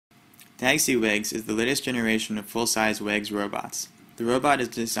Dagsi Whegs is the latest generation of full-size Whegs robots. The robot is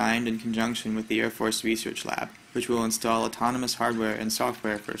designed in conjunction with the Air Force Research Lab, which will install autonomous hardware and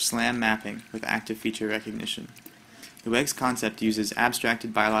software for SLAM mapping with active feature recognition. The Whegs concept uses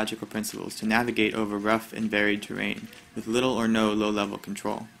abstracted biological principles to navigate over rough and varied terrain with little or no low-level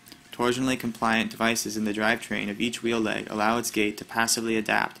control. Torsionally compliant devices in the drivetrain of each wheel leg allow its gait to passively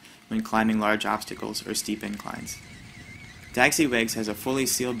adapt when climbing large obstacles or steep inclines. Dagsi Whegs has a fully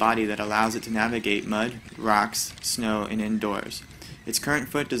sealed body that allows it to navigate mud, rocks, snow, and indoors. Its current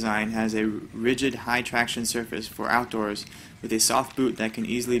foot design has a rigid high-traction surface for outdoors with a soft boot that can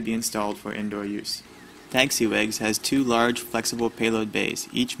easily be installed for indoor use. Dagsi Whegs has two large flexible payload bays,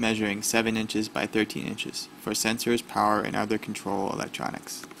 each measuring 7 inches by 13 inches, for sensors, power, and other control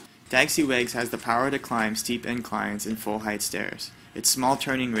electronics. Dagsi Whegs has the power to climb steep inclines and full-height stairs. Its small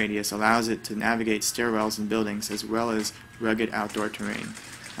turning radius allows it to navigate stairwells and buildings as well as rugged outdoor terrain.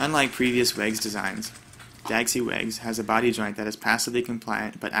 Unlike previous Whegs designs, Dagsi Whegs has a body joint that is passively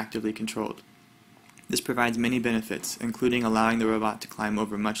compliant but actively controlled. This provides many benefits, including allowing the robot to climb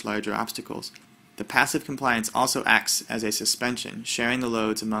over much larger obstacles. The passive compliance also acts as a suspension, sharing the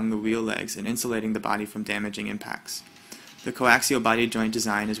loads among the wheel legs and insulating the body from damaging impacts. The coaxial body joint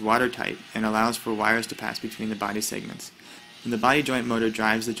design is watertight and allows for wires to pass between the body segments. When the body joint motor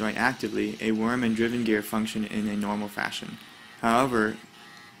drives the joint actively, a worm and driven gear function in a normal fashion. However,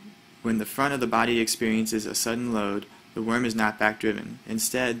 when the front of the body experiences a sudden load, the worm is not back driven.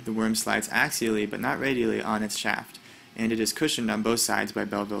 Instead, the worm slides axially but not radially on its shaft, and it is cushioned on both sides by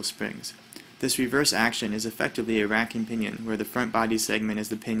Belleville springs. This reverse action is effectively a rack and pinion, where the front body segment is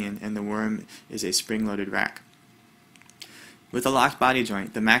the pinion and the worm is a spring-loaded rack. With a locked body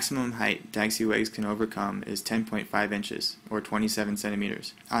joint, the maximum height Dagsi Whegs can overcome is 10.5 inches, or 27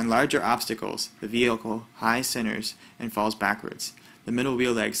 centimeters. On larger obstacles, the vehicle high centers and falls backwards. The middle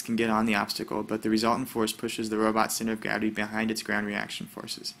wheel legs can get on the obstacle, but the resultant force pushes the robot's center of gravity behind its ground reaction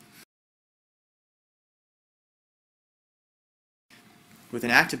forces. With an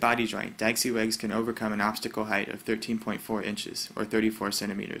active body joint, Dagsi Whegs can overcome an obstacle height of 13.4 inches, or 34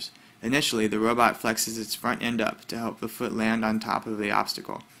 centimeters. Initially, the robot flexes its front end up to help the foot land on top of the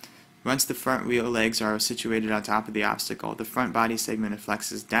obstacle. Once the front wheel legs are situated on top of the obstacle, the front body segment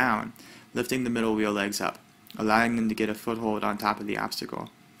flexes down, lifting the middle wheel legs up, allowing them to get a foothold on top of the obstacle.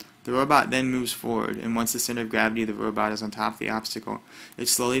 The robot then moves forward, and once the center of gravity of the robot is on top of the obstacle, it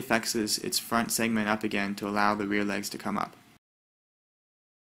slowly flexes its front segment up again to allow the rear legs to come up.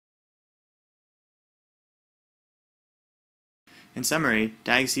 In summary,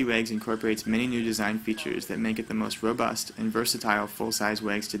 Dagsi Whegs incorporates many new design features that make it the most robust and versatile full-size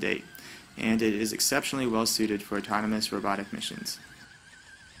Whegs to date, and it is exceptionally well suited for autonomous robotic missions.